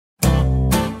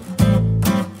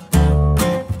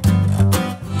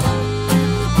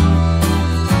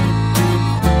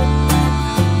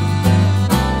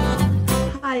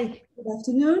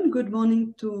afternoon, good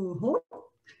morning to all.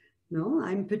 No,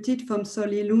 I'm Petit from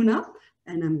Soli Luna,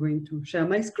 and I'm going to share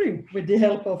my screen with the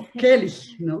help of Kelly.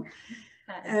 No,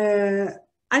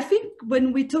 I think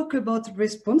when we talk about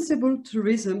responsible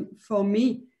tourism, for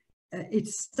me, it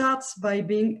starts by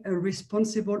being a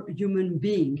responsible human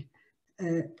being.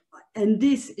 And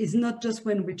this is not just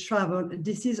when we travel,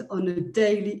 this is on a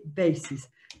daily basis.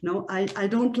 No, I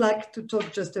don't like to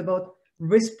talk just about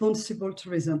responsible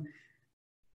tourism.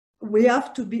 We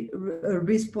have to be a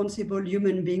responsible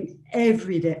human being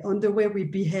every day on the way we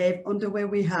behave, on the way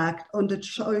we act, on the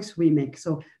choice we make.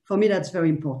 So for me, that's very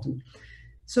important.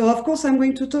 So of course, I'm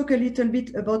going to talk a little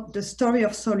bit about the story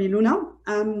of Soli Luna.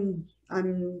 I'm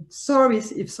sorry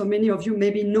if so many of you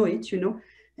maybe know it,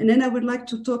 and then I would like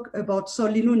to talk about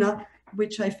Soli Luna,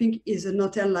 which I think is an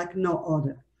hotel like no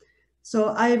other. So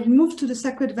I've moved to the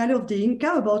Sacred Valley of the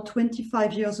Inca about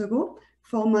 25 years ago.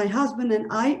 For my husband and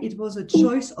I, it was a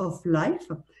choice of life.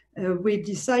 We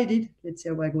decided, let's see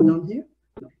how I go down here.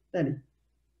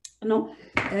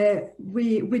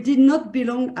 We did not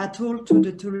belong at all to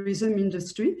the tourism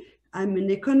industry. I'm an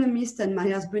economist and my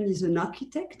husband is an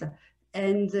architect.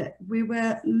 And we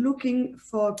were looking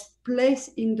for a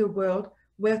place in the world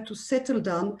where to settle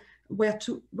down, where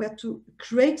to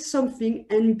create something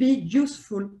and be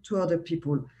useful to other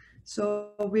people. So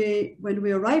when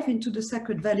we arrived into the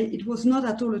Sacred Valley, it was not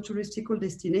at all a touristical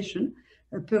destination.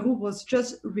 Peru was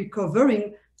just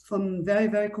recovering from very,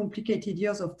 very complicated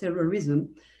years of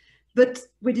terrorism. But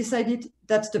we decided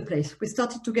that's the place. We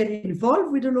started to get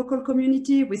involved with the local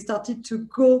community. We started to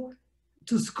go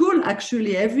to school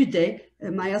actually every day,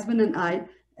 my husband and I,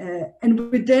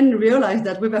 and we then realized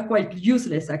that we were quite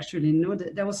useless actually.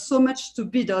 There was so much to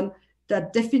be done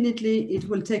that definitely it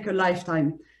will take a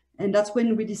lifetime. And that's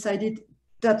when we decided,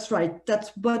 that's right,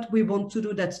 that's what we want to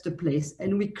do, that's the place.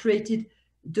 And we created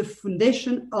the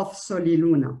foundation of Soli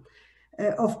Luna.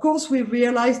 Of course, we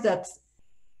realized that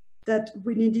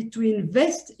we needed to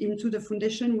invest into the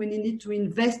foundation, we needed to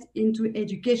invest into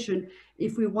education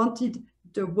if we wanted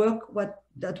the work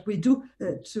that we do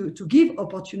to give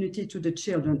opportunity to the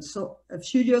children. So a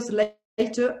few years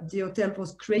later, the hotel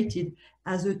was created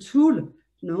as a tool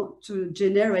to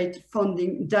generate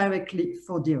funding directly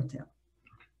for the hotel.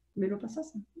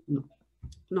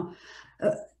 No.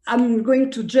 I'm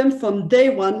going to jump from day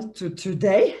one to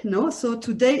today. So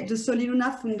today, the Soli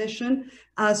Luna Foundation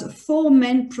has 4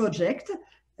 main projects.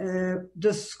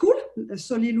 The school, the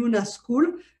Soli Luna School,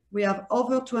 we have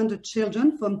over 200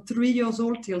 children from 3 years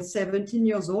old till 17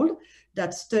 years old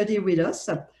that study with us.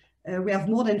 We have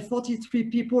more than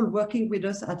 43 people working with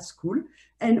us at school.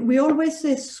 And we always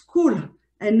say school.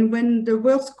 And when the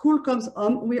word school comes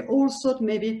on, we all thought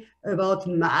maybe about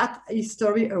math,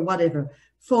 history, or whatever.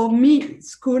 For me,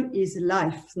 school is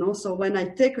life. So when I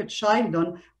take a child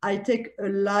on, I take a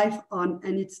life on,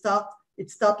 and it start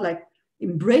like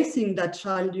embracing that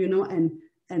child,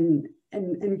 and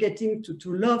getting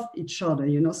to love each other,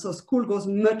 So school goes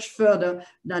much further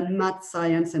than math,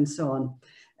 science, and so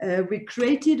on. We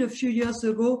created a few years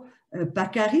ago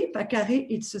Pacari. Pacari,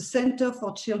 it's a center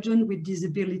for children with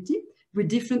disability. With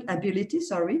different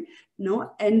abilities,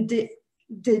 and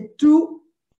they do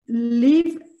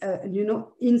live,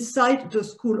 inside the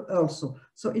school also.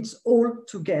 So it's all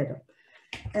together.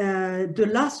 The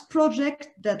last project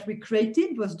that we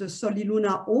created was the Soli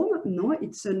Luna Home.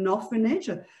 It's an orphanage.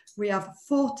 We have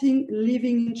 14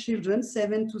 living children,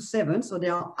 7 to 7. So they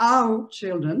are our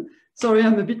children. Sorry,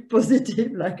 I'm a bit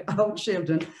positive, like our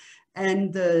children.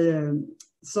 And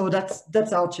so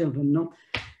that's our children,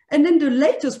 And then the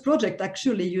latest project,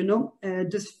 actually,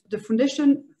 the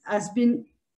foundation has been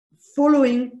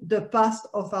following the path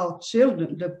of our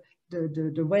children,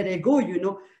 the way they go,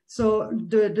 So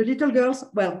the little girls,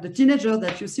 well, the teenagers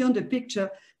that you see on the picture,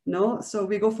 so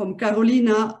we go from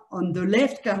Carolina on the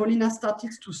left. Carolina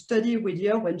started to study with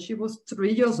her when she was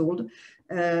 3 years old.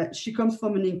 She comes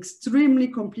from an extremely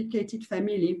complicated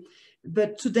family,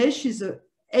 but today she's a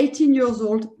 18 years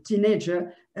old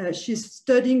teenager. She's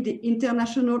studying the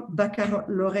International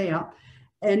Baccalaureate,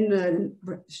 and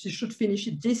she should finish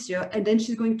it this year, and then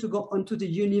she's going to go on to the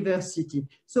university.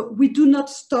 So we do not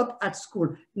stop at school.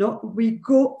 No, we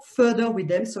go further with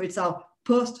them. So it's our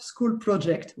post-school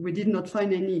project. We did not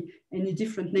find any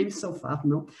different names so far.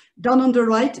 Down on the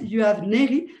right, you have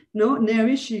Neri.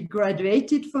 Neri, she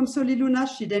graduated from Soli Luna.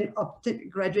 She then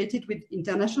graduated with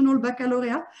International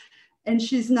Baccalaureate. And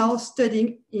she's now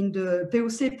studying in the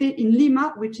PUCP in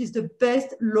Lima, which is the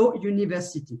best law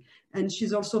university. And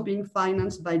she's also being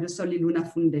financed by the Soli Luna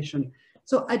Foundation.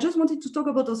 So I just wanted to talk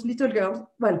about those little girls.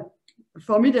 Well,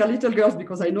 for me, they're little girls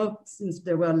because I know since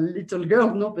they were little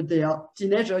girls, but they are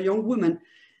teenager, young women.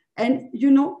 And,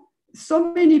 you know,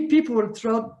 so many people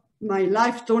throughout my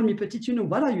life told me, Petit, you know,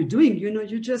 what are you doing? You know,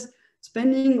 you're just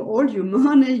spending all your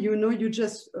money, you know, you're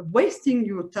just wasting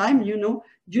your time, you know,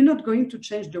 you're not going to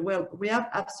change the world. We have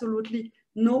absolutely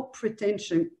no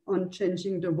pretension on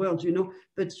changing the world, you know,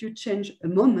 but you change a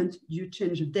moment, you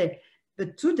change a day.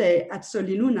 But today at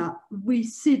Soliluna, we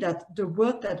see that the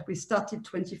work that we started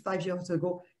 25 years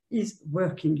ago is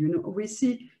working, you know. We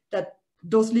see that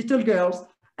those little girls,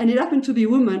 and it happened to be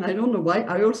women, I don't know why,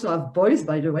 I also have boys,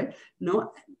 by the way,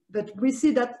 no, but we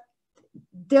see that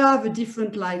they have a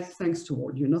different life thanks to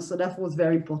all, you know, so that was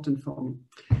very important for me.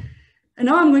 And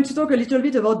now I'm going to talk a little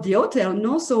bit about the hotel,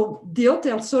 no? So the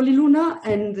hotel Soliluna,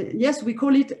 and yes, we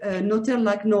call it an hotel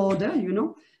like no other, you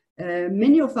know.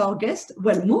 Many of our guests,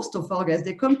 well, most of our guests,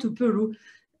 they come to Peru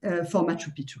for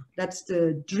Machu Picchu. That's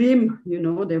the dream, you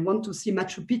know, they want to see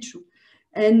Machu Picchu.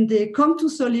 And they come to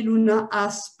Soliluna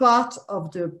as part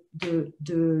of the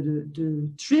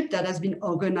trip that has been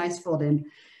organized for them.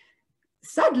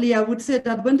 Sadly, I would say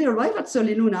that when they arrive at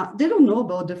Soliluna, they don't know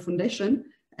about the foundation.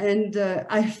 And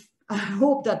I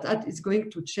hope that that is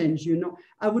going to change, you know.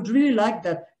 I would really like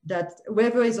that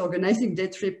whoever is organizing their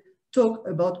trip talk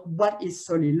about what is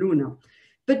Soliluna.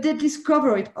 But they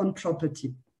discover it on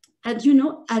property. And, you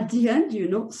know, at the end, you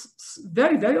know,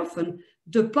 very, very often,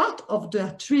 the part of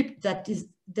the trip that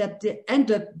they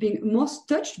end up being most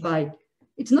touched by,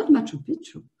 it's not Machu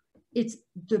Picchu. It's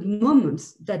the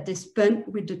moments that they spend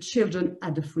with the children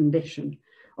at the foundation.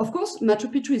 Of course,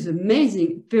 Machu Picchu is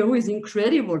amazing. Peru is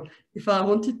incredible. If I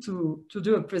wanted to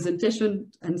do a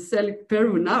presentation and sell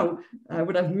Peru now, I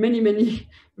would have many, many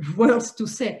words to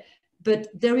say. But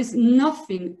there is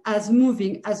nothing as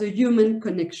moving as a human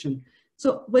connection.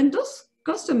 So when those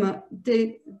customers,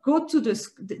 they go to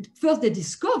first they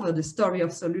discover the story of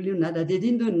Soliluna that they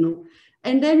didn't know.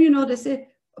 And then, you know, they say,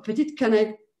 oh, Petit, can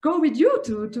I go with you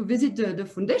to visit the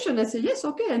foundation? I say, yes,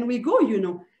 okay. And we go, you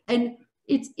know, and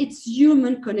it's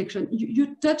human connection.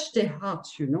 You touch their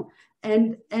hearts, you know,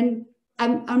 and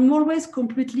I'm always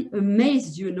completely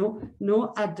amazed, you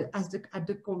know, at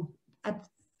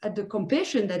the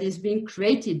compassion that is being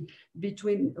created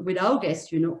with our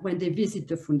guests, you know, when they visit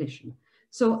the foundation.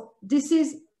 So this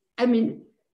is, I mean,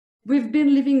 we've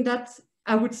been living that,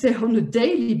 I would say, on a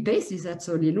daily basis at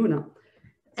Soliluna.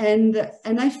 And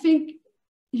I think,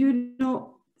 you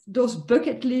know, those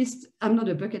bucket lists, I'm not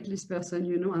a bucket list person,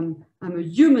 you know, I'm a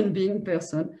human being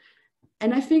person.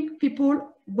 And I think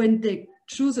people, when they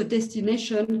choose a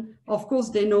destination, of course,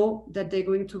 they know that they're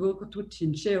going to go to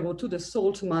Chinchero, to the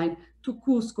salt mine, to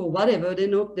Cusco, whatever. They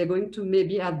know they're going to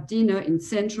maybe have dinner in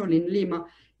Central, in Lima.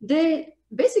 They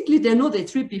know their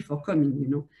trip before coming, you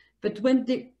know. But when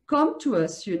they come to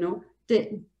us, you know,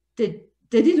 they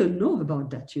didn't know about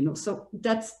that, you know. So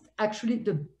that's actually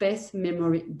the best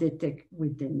memory they take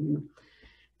with them, you know.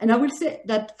 And I will say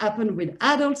that happened with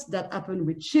adults, that happened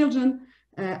with children.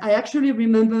 I actually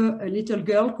remember a little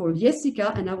girl called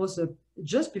Jessica, and I was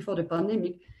just before the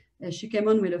pandemic. She came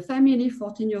on with a family,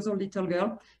 14 years old little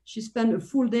girl. She spent a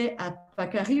full day at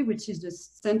Pacari, which is the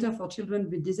Center for Children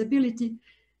with Disability.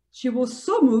 She was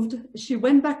so moved, she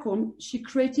went back home. She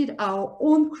created our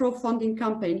own crowdfunding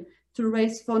campaign to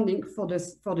raise funding for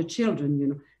the children, you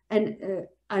know. And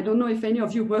I don't know if any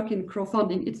of you work in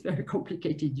crowdfunding, it's very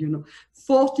complicated, you know.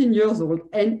 14 years old,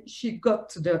 and she got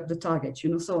to the target, you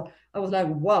know. So I was like,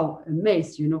 wow,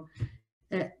 amazed, you know.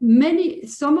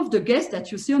 Some of the guests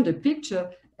that you see on the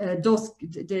picture,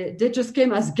 they just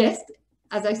came as guests.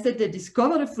 As I said, they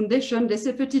discovered the foundation. They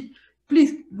said, Petit,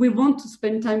 please, we want to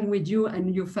spend time with you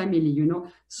and your family, you know.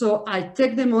 So I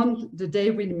take them on the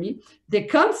day with me. They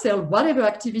cancel whatever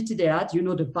activity they had, you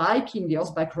know, the biking, the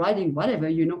horseback riding, whatever,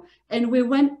 you know. And we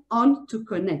went on to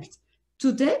connect.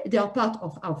 Today, they are part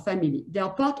of our family. They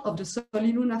are part of the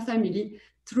Soliluna family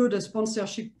through the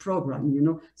sponsorship program, you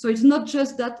know. So it's not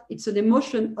just that it's an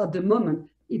emotion at the moment.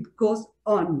 It goes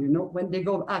on, you know, when they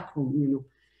go back home, you know.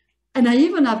 And I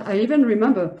even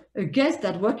remember a guest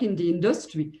that worked in the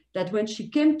industry that when she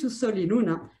came to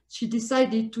Soliluna, she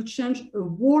decided to change a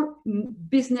whole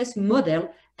business model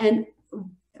and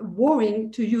worrying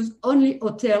to use only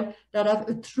hotels that have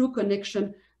a true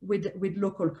connection with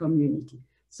local community.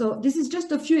 So this is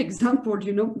just a few examples,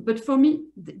 you know, but for me,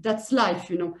 that's life,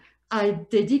 you know. I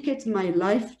dedicate my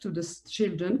life to the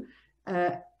children.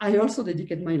 I also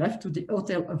dedicate my life to the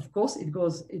hotel, of course.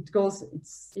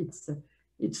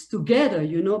 It's together,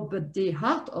 you know, but the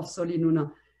heart of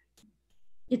Soliluna,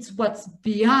 it's what's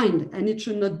behind, and it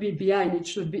should not be behind, it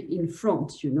should be in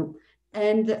front, you know.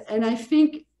 And I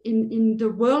think in the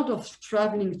world of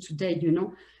traveling today, you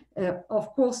know,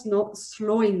 of course, not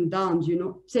slowing down, you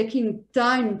know, taking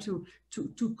time to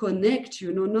to connect,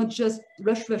 you know, not just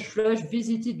rush, rush, rush,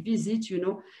 visit, you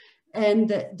know. And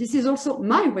this is also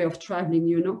my way of traveling,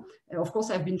 you know. Of course,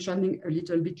 I've been traveling a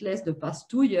little bit less the past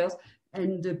 2 years,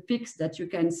 and the pics that you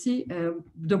can see,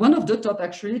 the one of the top,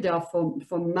 actually, they are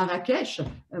from Marrakesh.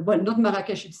 Well, not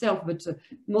Marrakesh itself, but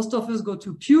most of us go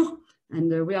to Pure,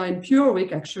 and we are in Pure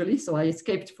week, actually. So I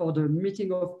escaped for the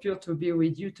meeting of Pure to be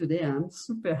with you today. I'm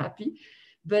super happy.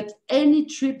 But any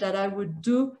trip that I would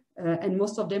do, and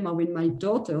most of them are with my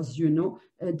daughters, you know,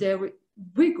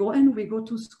 we go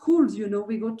to schools, you know,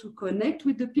 we go to connect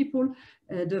with the people.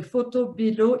 The photo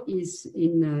below is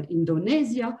in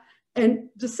Indonesia, and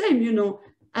the same, you know,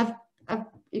 I've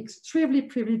extremely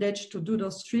privileged to do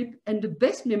those trips, and the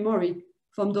best memory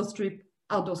from those trips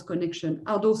are those connections,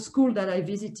 are those schools that I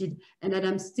visited and that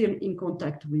I'm still in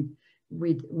contact with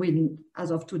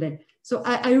as of today. So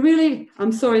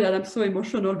I'm sorry that I'm so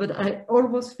emotional, but I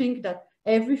always think that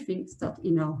everything starts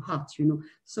in our heart, you know.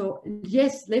 So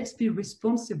yes, let's be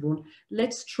responsible.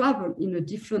 Let's travel in a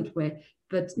different way,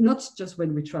 but not just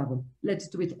when we travel. Let's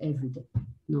do it every day.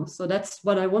 No, so that's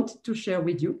what I wanted to share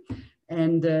with you.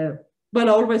 And well,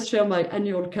 I always share my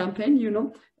annual campaign, you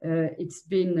know. It's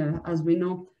been, as we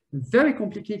know, very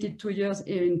complicated 2 years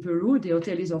here in Peru. The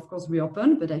hotel is, of course,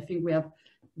 reopened, but I think we have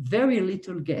very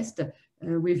little guests.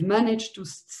 We've managed to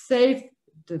save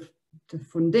the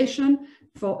foundation.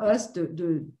 For us,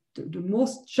 the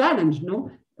most challenge, no?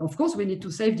 Of course, we need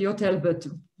to save the hotel, but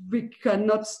we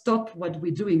cannot stop what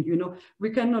we're doing, you know.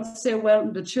 We cannot say,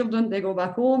 well, the children, they go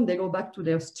back home, they go back to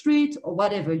their street or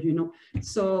whatever, you know.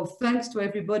 So thanks to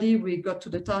everybody, we got to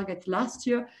the target last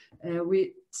year.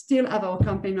 We still have our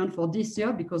campaign on for this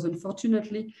year because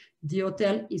unfortunately, the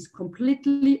hotel is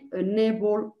completely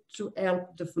unable to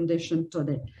help the foundation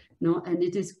today, no? And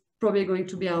it is probably going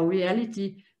to be our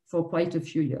reality for quite a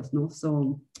few years, no?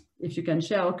 So if you can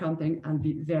share our campaign, I'll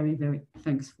be very, very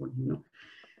thankful, you know.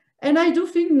 And I do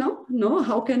think, no,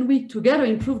 how can we together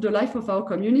improve the life of our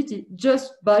community?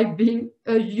 Just by being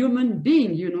a human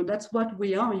being, you know, that's what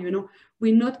we are, you know.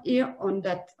 We're not here on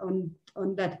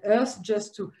that earth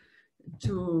just to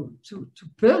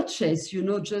purchase, you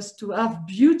know, just to have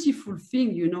beautiful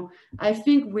things, you know. I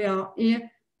think we are here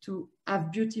to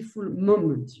have beautiful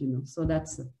moments, you know. So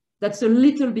that's a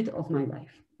little bit of my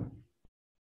life.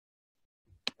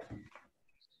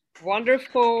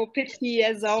 Wonderful, Petit,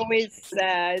 as always.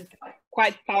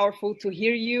 Quite powerful to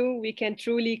hear you. We can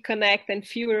truly connect and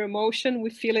feel your emotion.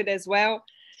 We feel it as well.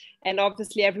 And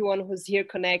obviously everyone who's here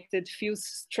connected feels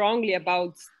strongly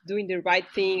about doing the right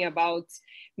thing, about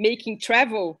making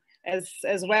travel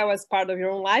as well as part of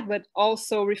your own life, but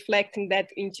also reflecting that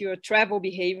into your travel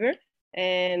behavior.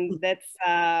 And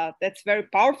that's very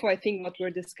powerful. I think what we're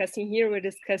discussing here, we're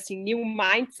discussing new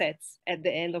mindsets at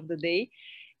the end of the day.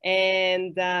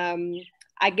 And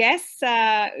I guess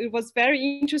it was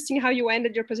very interesting how you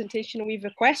ended your presentation with a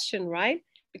question, right?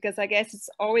 Because I guess it's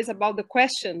always about the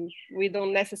question. We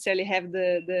don't necessarily have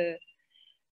the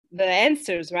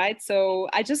answers, right? So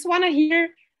I just want to hear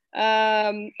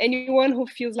anyone who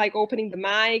feels like opening the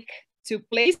mic to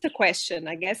place the question.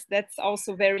 I guess that's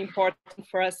also very important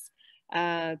for us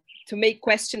to make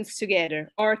questions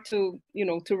together, or to, you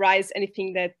know, to raise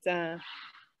anything that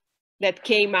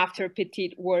came after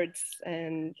Petit words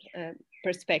and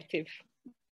perspective.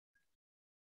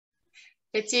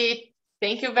 Petit,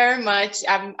 thank you very much.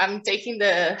 I'm taking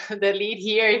the lead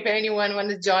here. If anyone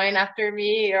wants to join after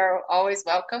me, you're always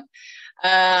welcome.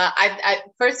 I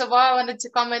first of all, I wanted to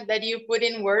comment that you put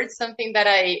in words something that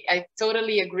I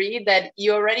totally agree, that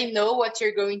you already know what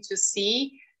you're going to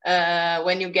see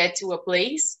when you get to a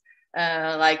place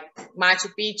like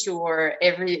Machu Picchu or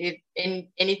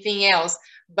anything else.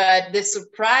 But the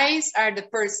surprise are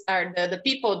the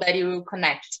people that you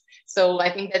connect. So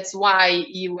I think that's why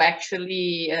you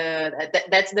actually,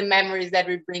 that's the memories that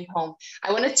we bring home.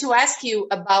 I wanted to ask you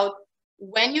about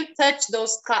when you touch the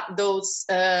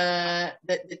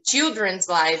children's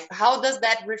life, how does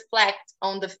that reflect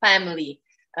on the family?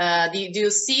 Do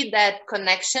you see that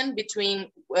connection between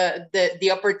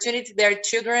the opportunity their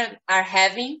children are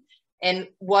having and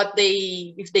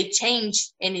if they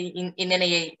change in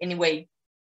any way?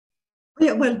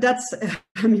 Yeah, well, that's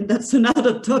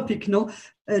another topic, no?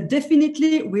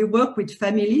 Definitely, we work with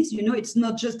families, you know. It's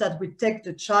not just that we take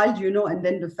the child, you know, and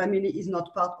then the family is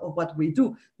not part of what we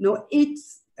do. No,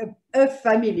 it's a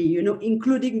family, you know,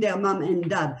 including their mom and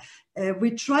dad.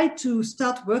 We try to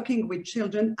start working with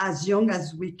children as young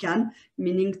as we can,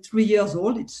 meaning 3 years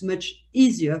old. It's much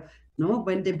easier, no?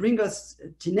 When they bring us a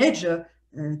teenager,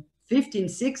 15,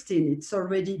 16, it's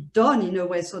already done in a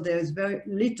way, so there is very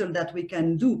little that we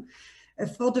can do.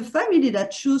 For the family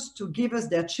that choose to give us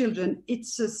their children,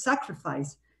 it's a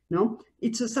sacrifice. No,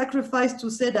 it's a sacrifice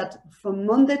to say that from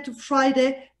Monday to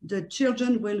Friday, the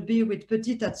children will be with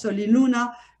Petit at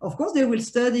Soliluna. Of course, they will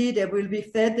study, they will be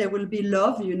fed, they will be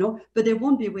loved, you know, but they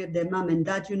won't be with their mom and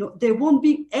dad, you know, they won't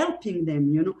be helping them,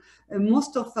 you know.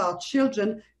 Most of our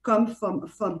children come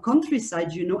from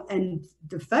countryside, you know, and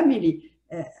the family,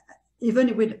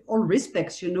 even with all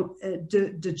respects, you know,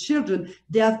 the children,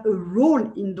 they have a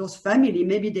role in those family.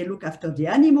 Maybe they look after the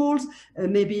animals,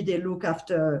 maybe they look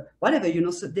after whatever, you know,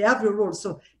 so they have a role.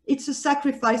 So it's a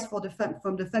sacrifice for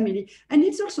from the family. And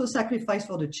it's also a sacrifice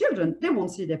for the children. They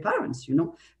won't see their parents, you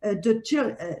know.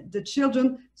 The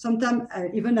children, sometimes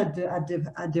even at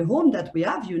the home that we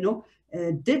have, you know,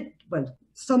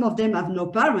 some of them have no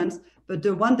parents, but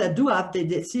the ones that do have,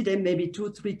 they see them maybe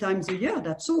 2-3 times a year,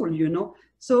 that's all, you know.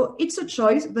 So it's a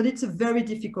choice, but it's a very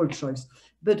difficult choice.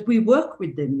 But we work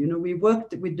with them, you know, we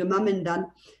work with the mom and dad.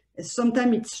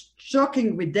 Sometimes it's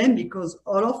shocking with them because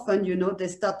all often, you know, they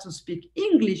start to speak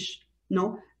English,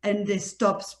 no, and they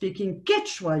stop speaking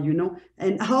Quechua, you know.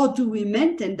 And how do we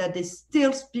maintain that they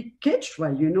still speak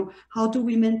Quechua, you know? How do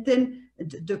we maintain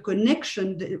the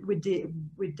connection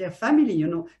with their family, you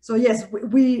know? So yes,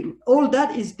 we all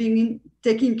that is being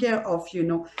taken care of, you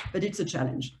know, but it's a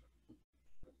challenge.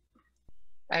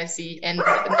 I see, and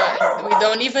we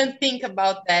don't even think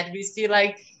about that. We see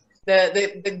like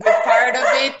the good part of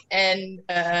it, and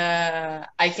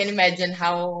I can imagine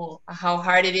how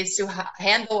hard it is to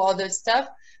handle all this stuff.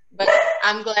 But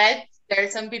I'm glad there are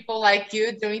some people like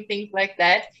you doing things like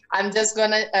that. I'm just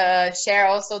gonna share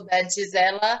also that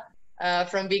Gisela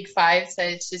from Big Five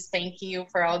said she's thanking you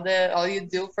for all you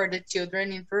do for the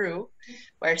children in Peru,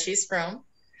 where she's from.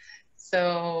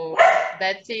 So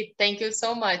that's it. Thank you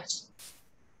so much.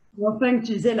 Well, thanks,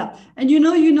 Gisela. And you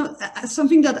know,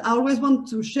 something that I always want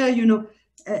to share, you know,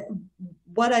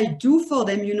 what I do for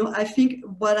them, you know, I think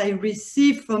what I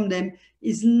receive from them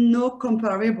is no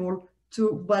comparable to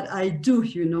what I do,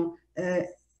 you know.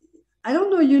 I don't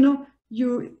know, you know,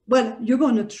 you go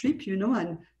on a trip, you know,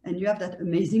 and you have that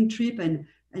amazing trip and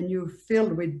you feel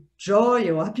with joy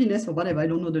or happiness or whatever, I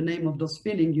don't know the name of those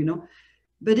feelings, you know.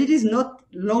 But it is not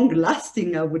long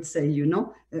lasting, I would say, you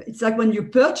know. It's like when you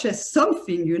purchase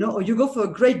something, you know, or you go for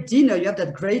a great dinner, you have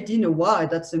that great dinner, wow,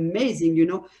 that's amazing, you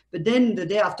know, but then the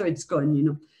day after it's gone, you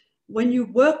know. When you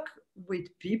work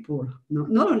with people,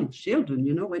 not only children,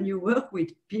 you know, when you work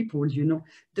with people, you know,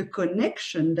 the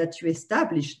connection that you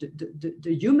establish,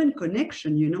 the human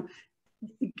connection, you know,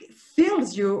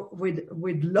 fills you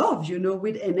with love, you know,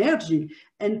 with energy.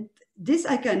 And this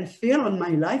I can feel on my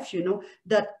life, you know,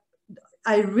 that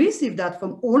I receive that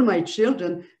from all my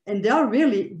children, and they are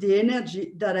really the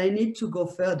energy that I need to go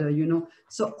further, you know.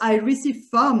 So I receive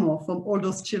far more from all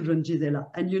those children, Gisela,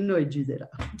 and you know it, Gisela.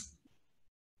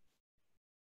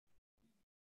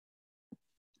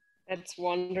 That's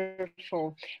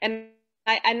wonderful. And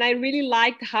I really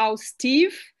liked how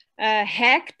Steve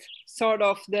hacked sort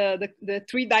of the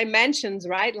 3 dimensions,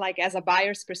 right? Like as a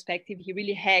buyer's perspective, he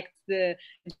really hacked the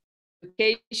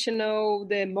educational,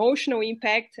 the emotional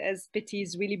impact, as Petit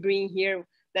is really bringing here,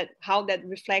 that how that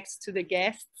reflects to the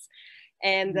guests,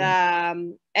 and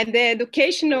the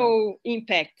educational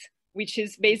impact, which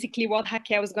is basically what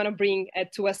Raquel is going to bring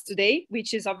to us today,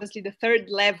 which is obviously the 3rd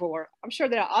level, or I'm sure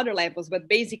there are other levels, but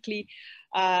basically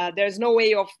there's no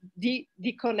way of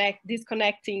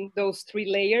disconnecting those 3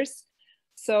 layers.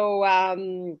 So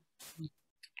and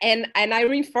I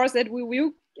reinforce that we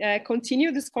will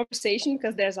continue this conversation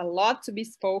because there's a lot to be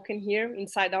spoken here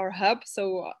inside our hub.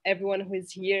 So everyone who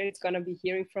is here is going to be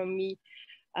hearing from me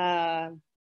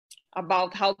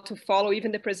about how to follow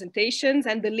even the presentations,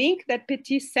 and the link that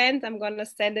Petit sent, I'm going to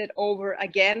send it over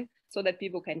again so that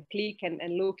people can click and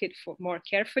look it for more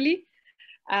carefully.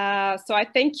 So I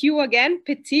thank you again,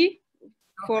 Petit,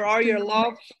 for all your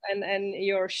love and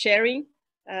your sharing.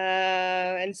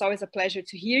 And it's always a pleasure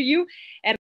to hear you. And